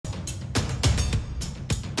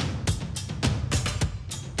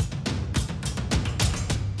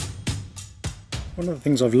One of the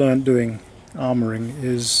things I've learned doing armouring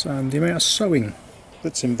is the amount of sewing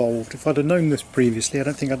that's involved. If I'd have known this previously, I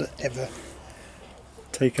don't think I'd ever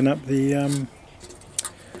taken up the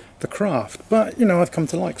craft. But you know, I've come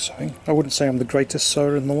to like sewing. I wouldn't say I'm the greatest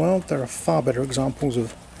sewer in the world. There are far better examples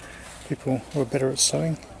of people who are better at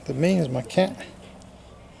sewing than me. There's my cat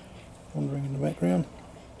wandering in the background.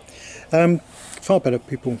 Far better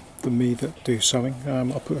people than me that do sewing.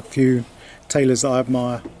 I'll put a few tailors that I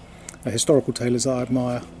admire, historical tailors that I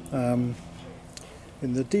admire, in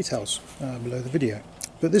the details below the video.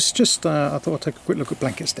 But this is just, I thought I'd take a quick look at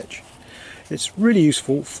blanket stitch. It's really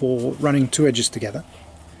useful for running two edges together,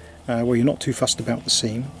 where you're not too fussed about the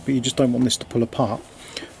seam, but you just don't want this to pull apart,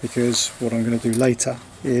 because what I'm going to do later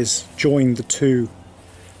is join the two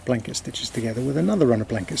blanket stitches together with another run of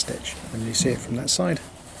blanket stitch. When you see it from that side,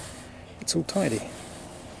 it's all tidy.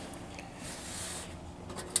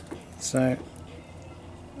 So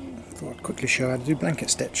I thought I'd quickly show how to do blanket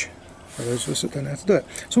stitch for those of us that don't know how to do it.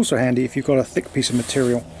 It's also handy if you've got a thick piece of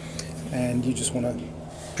material and you just want to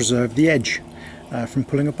preserve the edge from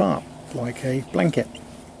pulling apart, like a blanket,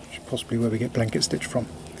 which is possibly where we get blanket stitch from.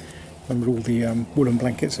 Remember all the woolen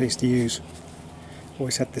blankets I used to use,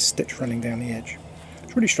 always had this stitch running down the edge.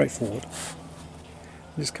 It's really straightforward.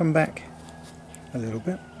 Just come back a little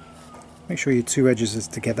bit. Make sure your two edges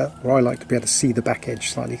are together, or I like to be able to see the back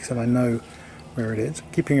edge slightly so I know where it is.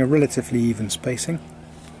 Keeping a relatively even spacing.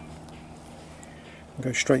 And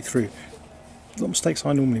go straight through. The mistakes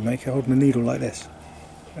I normally make are holding the needle like this,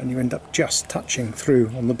 and you end up just touching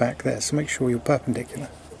through on the back there, so make sure you're perpendicular.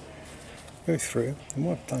 Go through, and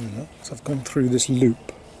what I've done now is I've gone through this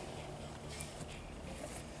loop.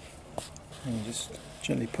 And you just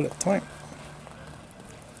gently pull it tight.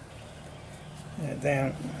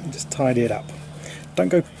 Down and just tidy it up. Don't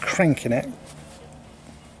go cranking it,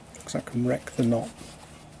 because that can wreck the knot.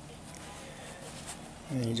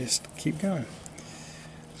 And you just keep going.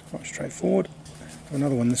 It's quite straightforward. Do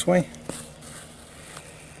another one this way.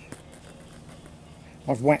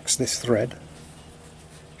 I've waxed this thread,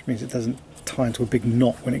 which means it doesn't tie into a big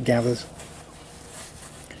knot when it gathers.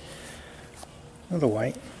 Another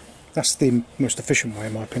way, that's the most efficient way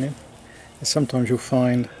in my opinion, is sometimes you'll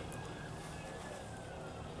find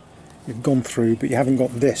you've gone through but you haven't got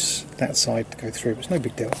that side to go through. It's no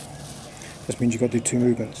big deal. Just means you've got to do two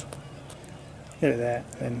movements. Get it there,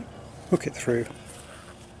 then hook it through,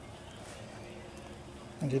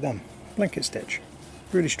 and you're done. Blanket stitch.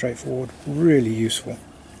 Really straightforward, really useful,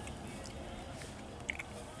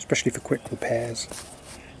 especially for quick repairs,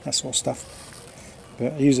 that sort of stuff.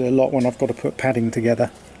 But I use it a lot when I've got to put padding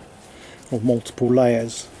together, or multiple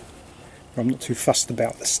layers, where I'm not too fussed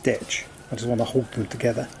about the stitch. I just want to hold them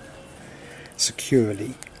together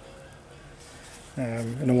securely,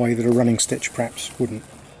 in a way that a running stitch perhaps wouldn't.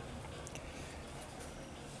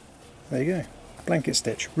 There you go, blanket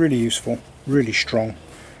stitch, really useful, really strong,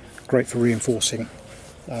 great for reinforcing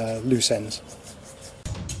loose ends.